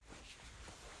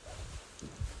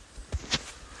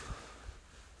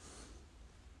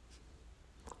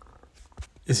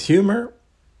Is humor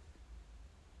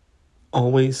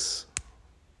always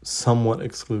somewhat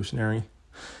exclusionary?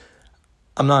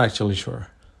 I'm not actually sure.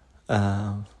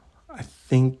 I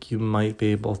think you might be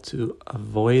able to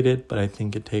avoid it, but I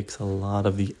think it takes a lot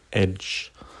of the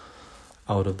edge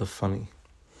out of the funny.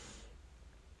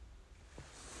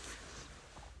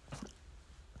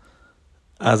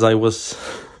 As I was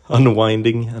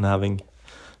unwinding and having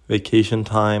vacation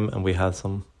time, and we had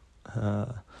some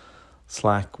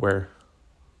slack where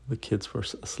the kids were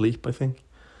asleep, I think,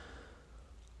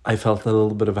 I felt a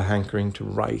little bit of a hankering to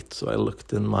write, so I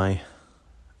looked in my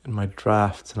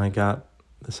drafts, and I got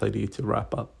this idea to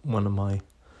wrap up one of my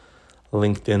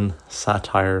LinkedIn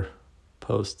satire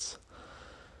posts.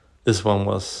 This one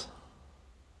was,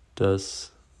 does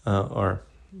Erlang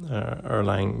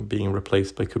being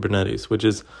replaced by Kubernetes, which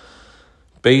is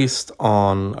based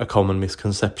on a common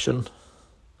misconception.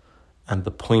 And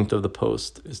the point of the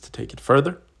post is to take it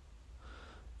further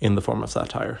in the form of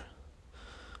satire.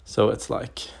 So it's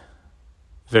like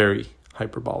very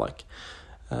hyperbolic.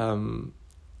 And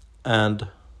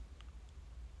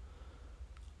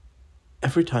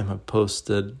every time I've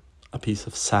posted a piece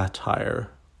of satire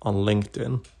on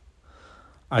LinkedIn,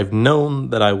 I've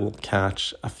known that I will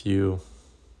catch a few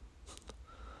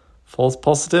false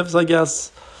positives, I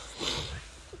guess.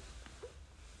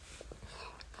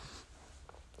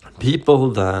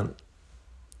 People that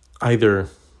either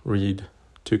read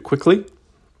too quickly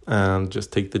and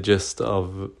just take the gist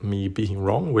of me being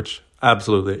wrong, which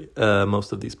absolutely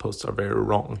most of these posts are very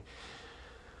wrong.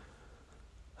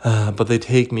 But they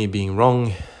take me being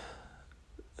wrong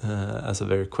as a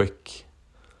very quick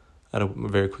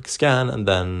scan, and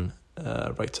then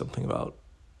write something about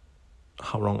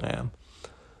how wrong I am.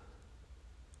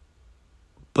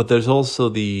 But there's also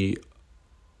the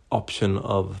option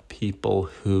of people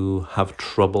who have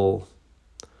trouble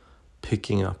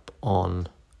picking up on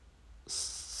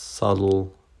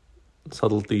subtlety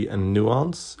and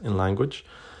nuance in language,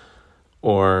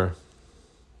 or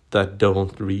that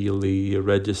don't really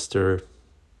register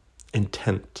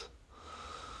intent.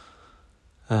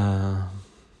 To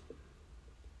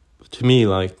me,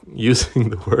 like, using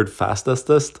the word fastest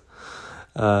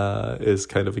is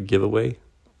kind of a giveaway.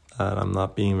 I'm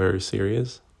not being very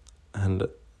serious. And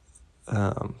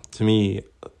to me,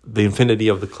 the infinity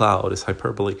of the cloud is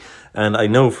hyperbole. And I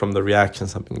know from the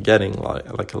reactions I've been getting,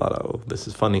 like a lot of, oh, this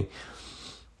is funny,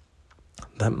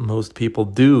 that most people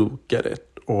do get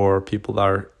it, or people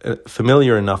are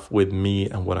familiar enough with me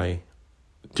and what I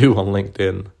do on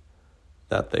LinkedIn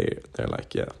that they're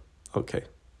like, yeah, okay,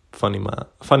 funny man.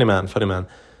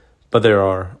 But there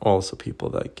are also people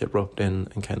that get roped in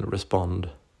and kind of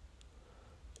respond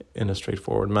in a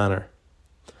straightforward manner.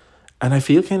 And I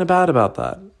feel kind of bad about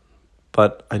that,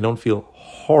 but I don't feel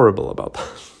horrible about that.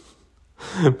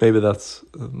 maybe that's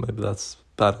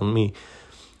bad on me.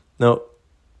 No,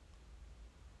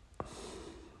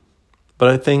 but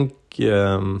I think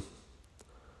I'm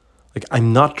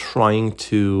not trying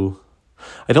to.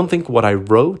 I don't think what I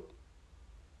wrote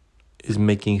is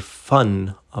making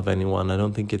fun of anyone. I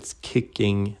don't think it's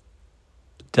kicking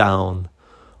down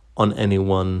on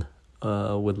anyone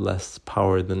with less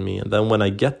power than me. And then when I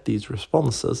get these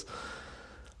responses,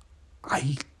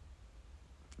 I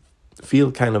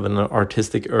feel kind of an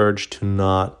artistic urge to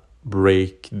not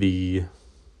break the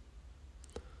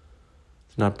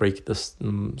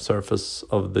surface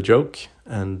of the joke,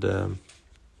 and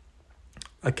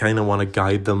I kind of want to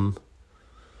guide them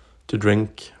to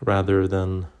drink rather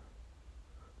than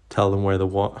tell them where the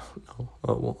water. No,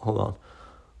 hold on.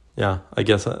 Yeah, I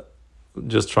guess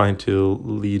just trying to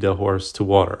lead a horse to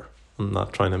water. I'm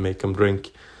not trying to make them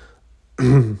drink.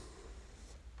 I'm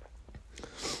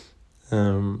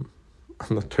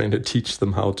not trying to teach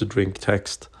them how to drink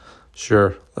text.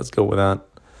 Sure, let's go with that.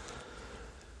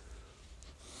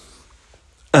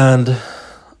 And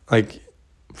like,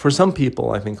 for some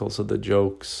people, I think also the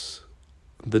joke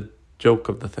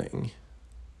of the thing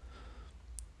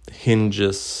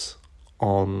hinges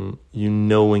on you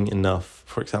knowing enough,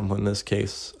 for example, in this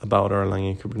case, about Erlang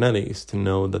and Kubernetes, to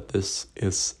know that this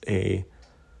is a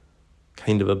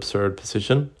kind of absurd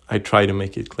position. I try to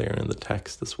make it clear in the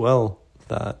text as well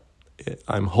that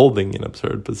I'm holding an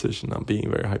absurd position. I'm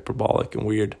being very hyperbolic and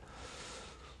weird.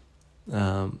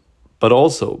 But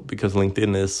also because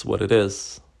LinkedIn is what it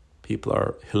is. People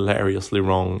are hilariously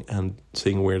wrong and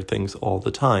saying weird things all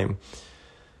the time.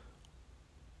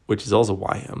 Which is also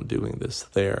why I'm doing this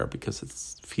there, because it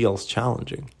feels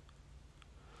challenging.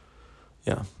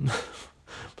 Yeah.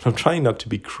 But I'm trying not to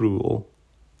be cruel.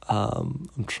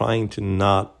 I'm trying to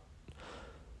not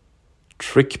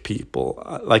trick people.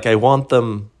 Like, I want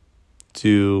them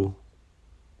to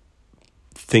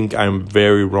think I'm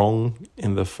very wrong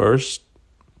in the first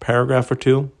paragraph or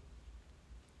two,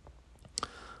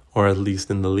 or at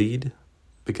least in the lead,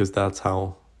 because that's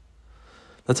how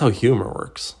humor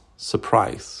works.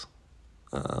 Surprise.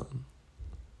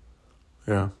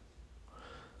 Yeah.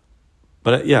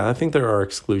 But yeah, I think there are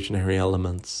exclusionary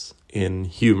elements in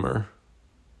humor.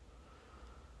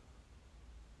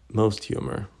 Most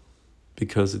humor.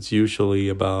 Because it's usually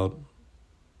about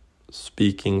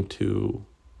speaking to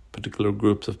particular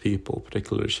groups of people,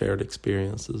 particular shared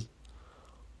experiences.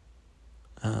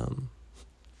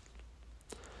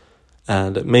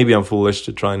 And maybe I'm foolish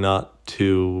to try not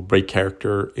to break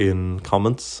character in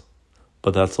comments,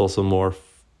 but that's also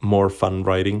more fun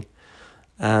writing.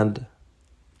 And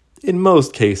in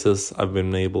most cases, I've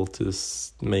been able to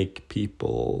make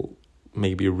people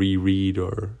maybe reread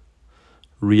or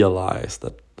realize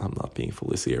that I'm not being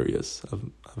fully serious.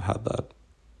 I've had that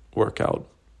work out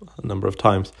a number of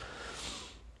times.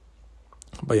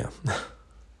 But yeah.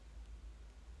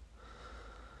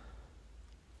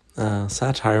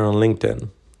 Satire on LinkedIn.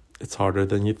 It's harder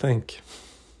than you think.